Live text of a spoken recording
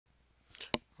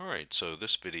Alright, so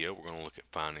this video we're going to look at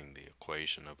finding the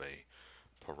equation of a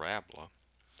parabola.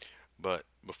 But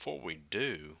before we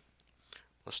do,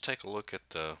 let's take a look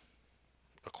at the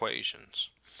equations.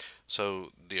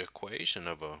 So the equation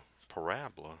of a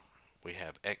parabola, we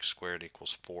have x squared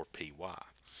equals 4py.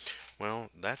 Well,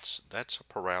 that's a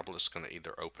parabola that's going to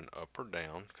either open up or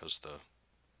down because the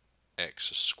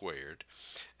x is squared.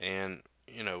 And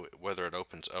whether it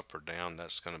opens up or down,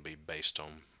 that's going to be based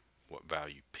on what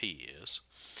value p is.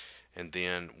 And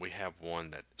then we have one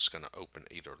that's going to open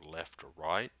either left or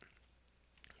right.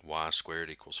 Y squared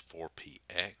equals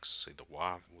 4px. See, the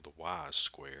y is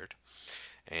squared.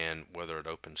 And whether it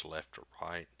opens left or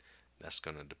right, that's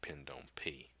going to depend on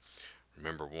p.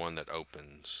 Remember, one that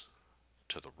opens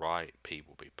to the right, p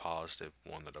will be positive.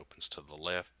 One that opens to the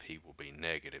left, p will be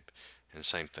negative. And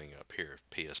same thing up here. If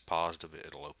p is positive,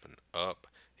 it'll open up.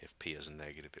 If p is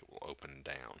negative, it will open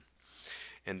down.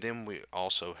 And then we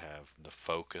also have the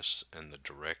focus and the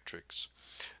directrix.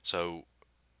 So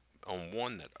on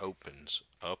one that opens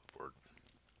upward,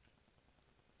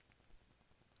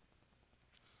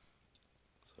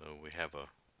 so we have let's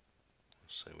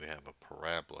say we have a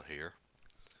parabola here.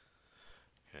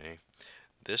 Okay,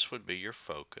 this would be your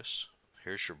focus.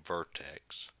 Here's your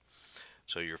vertex.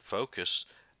 So your focus,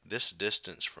 this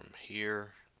distance from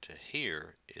here to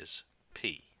here is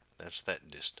p. That's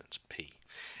that distance, p.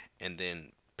 And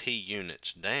then p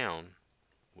units down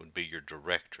would be your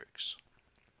directrix.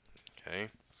 Okay,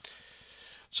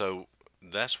 so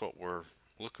that's what we're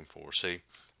looking for. See,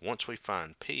 once we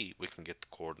find p, we can get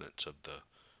the coordinates of the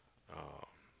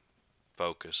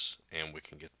focus, and we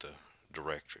can get the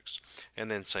directrix.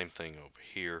 And then same thing over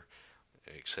here,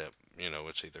 except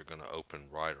it's either going to open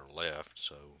right or left.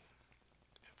 So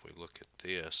if we look at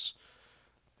this,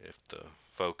 if the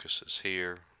focus is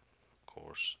here, of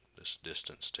course this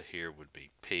distance to here would be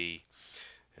p,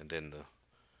 and then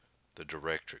the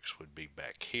directrix would be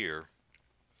back here,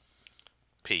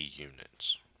 p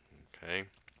units. Okay,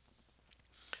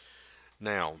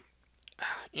 now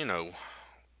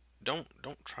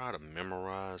don't try to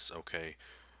memorize, okay,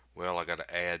 well, I got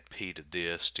to add p to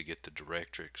this to get the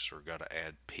directrix, or got to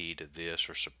add p to this,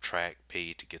 or subtract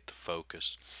p to get the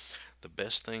focus. The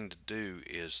best thing to do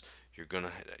is you're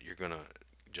gonna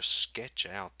just sketch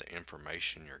out the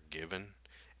information you're given,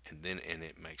 and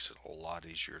it makes it a lot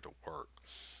easier to work.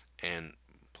 And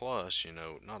plus,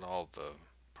 not all the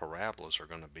parabolas are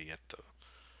going to be at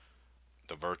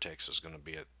the vertex is going to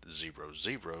be at 0,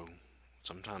 0.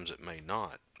 Sometimes it may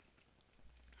not.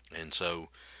 And so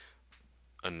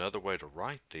another way to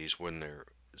write these, when they're,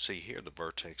 see here, the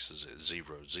vertex is at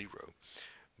 0, 0.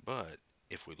 But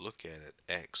if we look at it,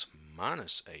 x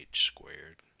minus h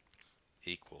squared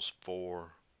equals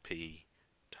 4p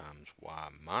times y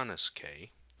minus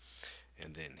k.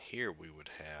 And then here we would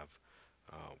have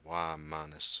y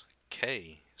minus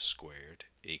k squared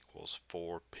equals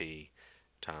 4p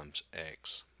times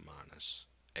x minus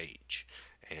h.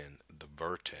 And the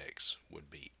vertex would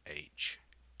be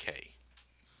hk.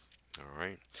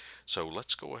 Alright, so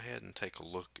let's go ahead and take a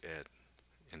look at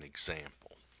an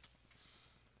example.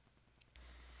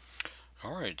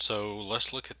 Alright, so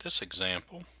let's look at this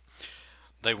example.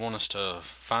 They want us to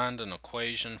find an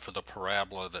equation for the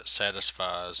parabola that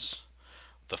satisfies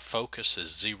the focus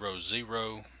is 0,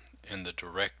 0, and the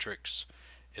directrix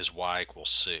is y equals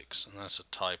 6. And that's a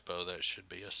typo, that should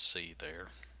be a C there.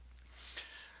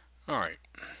 Alright,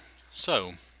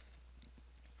 so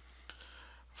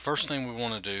first thing we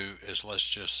want to do is let's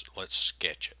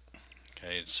sketch it,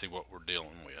 okay, and see what we're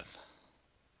dealing with.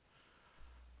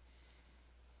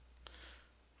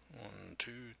 1,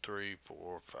 2, 3,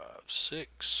 4, 5,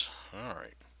 6.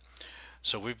 Alright,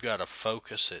 so we've got a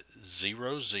focus at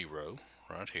 0, 0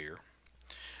 right here.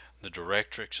 The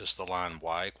directrix is the line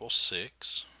y equals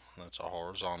 6. That's a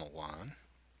horizontal line.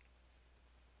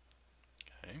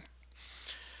 Okay.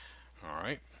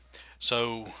 Alright,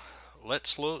 so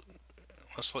let's look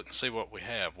and see what we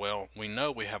have. Well, we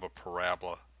know we have a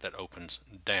parabola that opens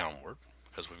downward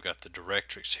because we've got the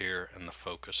directrix here and the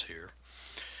focus here.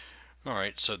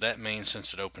 Alright, so that means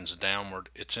since it opens downward,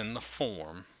 it's in the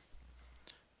form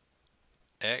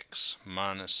x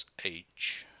minus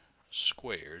h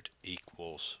squared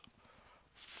equals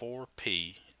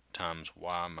 4p times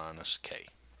y minus k.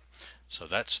 So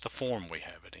that's the form we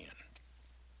have it in.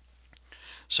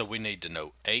 So we need to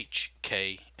know h,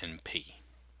 k, and p.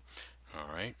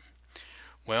 Alright,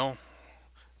 well,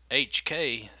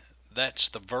 hk, that's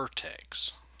the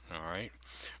vertex. Alright,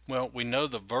 well, we know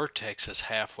the vertex is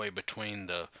halfway between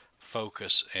the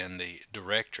focus and the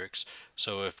directrix.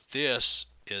 So if this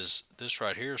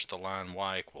right here is the line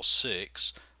y equals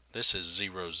 6, this is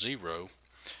 0, 0,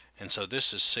 And so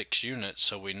this is 6 units,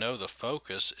 so we know the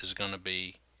focus is going to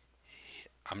be,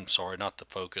 I'm sorry, not the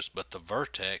focus, but the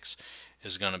vertex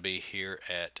is going to be here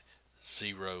at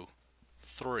 0,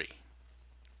 3.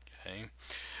 Okay,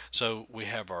 so we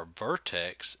have our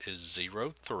vertex is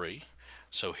 0, 3.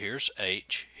 So here's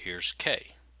H, here's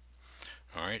K.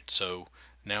 Alright, so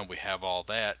now we have all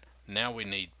that. Now we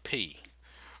need P.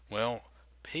 Well,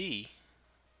 P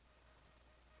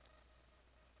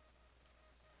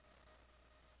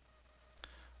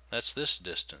that's this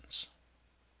distance.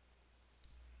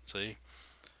 See?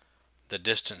 The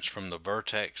distance from the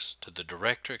vertex to the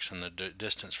directrix and the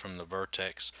distance from the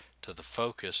vertex to the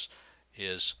focus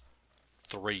is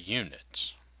 3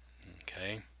 units.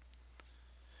 Okay?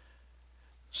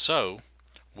 So,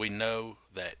 we know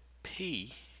that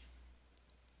P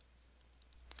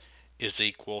is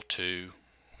equal to,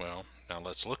 well, now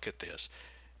let's look at this.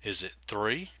 Is it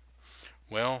 3?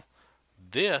 Well,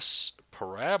 this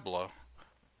parabola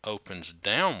opens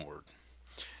downward,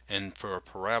 and for a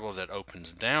parabola that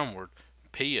opens downward,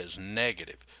 P is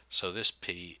negative, so this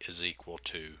P is equal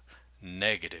to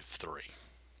negative 3.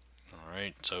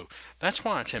 Alright, so that's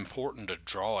why it's important to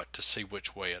draw it to see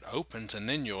which way it opens, and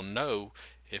then you'll know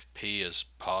if P is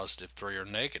positive 3 or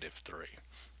negative 3.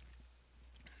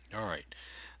 Alright,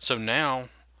 so now,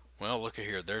 well, look at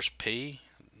here, there's P,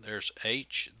 there's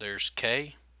H, there's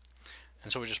K,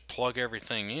 and so we just plug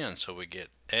everything in, so we get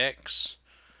X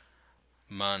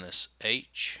minus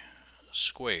H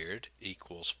squared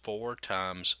equals 4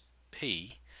 times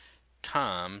P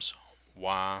times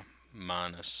Y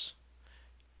minus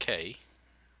K,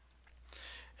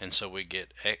 and so we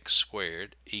get X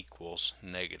squared equals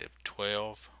negative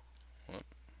 12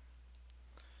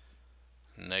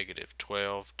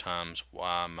 times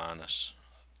Y minus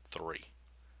 3,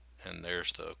 and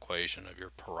there's the equation of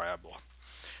your parabola.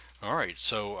 Alright,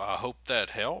 so I hope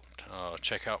that helped.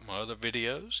 Check out my other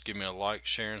videos. Give me a like,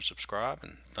 share, and subscribe,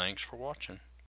 and thanks for watching.